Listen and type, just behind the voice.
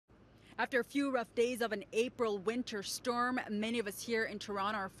After a few rough days of an April winter storm, many of us here in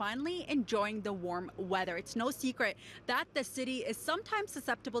Toronto are finally enjoying the warm weather. It's no secret that the city is sometimes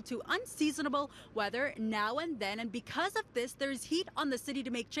susceptible to unseasonable weather now and then. And because of this, there's heat on the city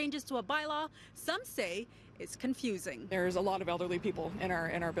to make changes to a bylaw. Some say it's confusing. There's a lot of elderly people in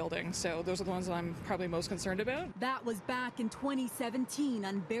our building, so those are the ones that I'm probably most concerned about. That was back in 2017,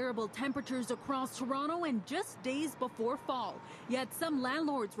 unbearable temperatures across Toronto and just days before fall. Yet some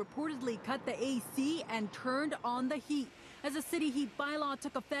landlords reportedly cut the AC and turned on the heat as a city heat bylaw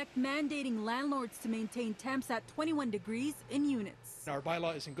took effect, mandating landlords to maintain temps at 21 degrees in units. Our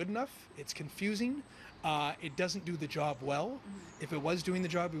bylaw isn't good enough. It's confusing. It doesn't do the job well. If it was doing the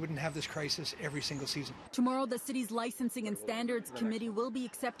job, we wouldn't have this crisis every single season. Tomorrow, the city's Licensing and Standards Committee will be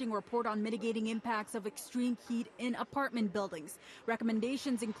accepting a report on mitigating impacts of extreme heat in apartment buildings.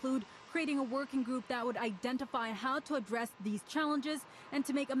 Recommendations include creating a working group that would identify how to address these challenges and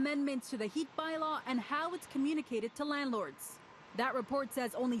to make amendments to the heat bylaw and how it's communicated to landlords. That report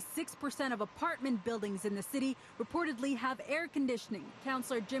says only 6% of apartment buildings in the city reportedly have air conditioning.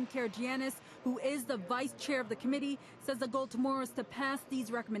 Councillor Jim Karygiannis, who is the vice chair of the committee, says the goal tomorrow is to pass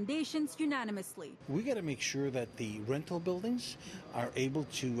these recommendations unanimously. We got to make sure that the rental buildings are able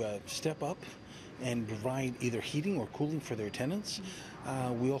to step up and provide either heating or cooling for their tenants.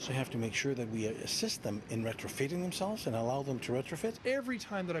 We also have to make sure that we assist them in retrofitting themselves and allow them to retrofit. Every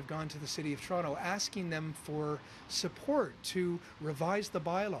time that I've gone to the City of Toronto asking them for support to revise the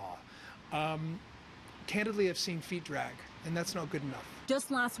bylaw, candidly I've seen feet drag, and that's not good enough.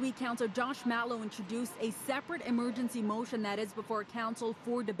 Just last week, Councillor Josh Matlow introduced a separate emergency motion that is before Council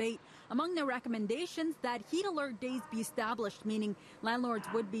for debate. Among the recommendations, that heat alert days be established, meaning landlords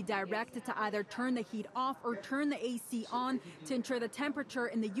would be directed to either turn the heat off or turn the AC on to ensure the temperature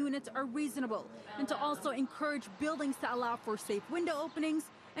in the units are reasonable, and to also encourage buildings to allow for safe window openings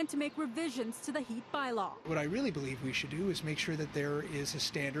and to make revisions to the heat bylaw. What I really believe we should do is make sure that there is a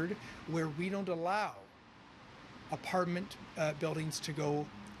standard where we don't allow apartment buildings to go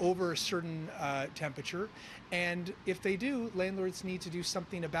over a certain temperature, and if they do, landlords need to do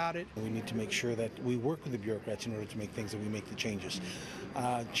something about it. We need to make sure that we work with the bureaucrats in order to make things, that we make the changes.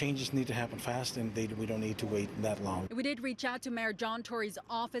 Changes need to happen fast, and we don't need to wait that long. We did reach out to Mayor John Tory's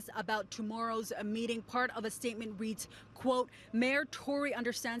office about tomorrow's meeting. Part of a statement reads, quote, Mayor Tory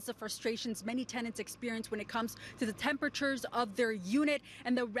understands the frustrations many tenants experience when it comes to the temperatures of their unit,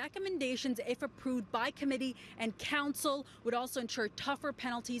 and the recommendations, if approved by committee and council, would also ensure tougher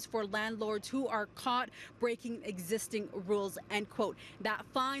penalties for landlords who are caught breaking existing rules, end quote. That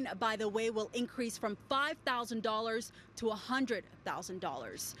fine, by the way, will increase from $5,000 to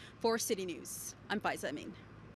 $100,000. For City News, I'm Faiza Amin.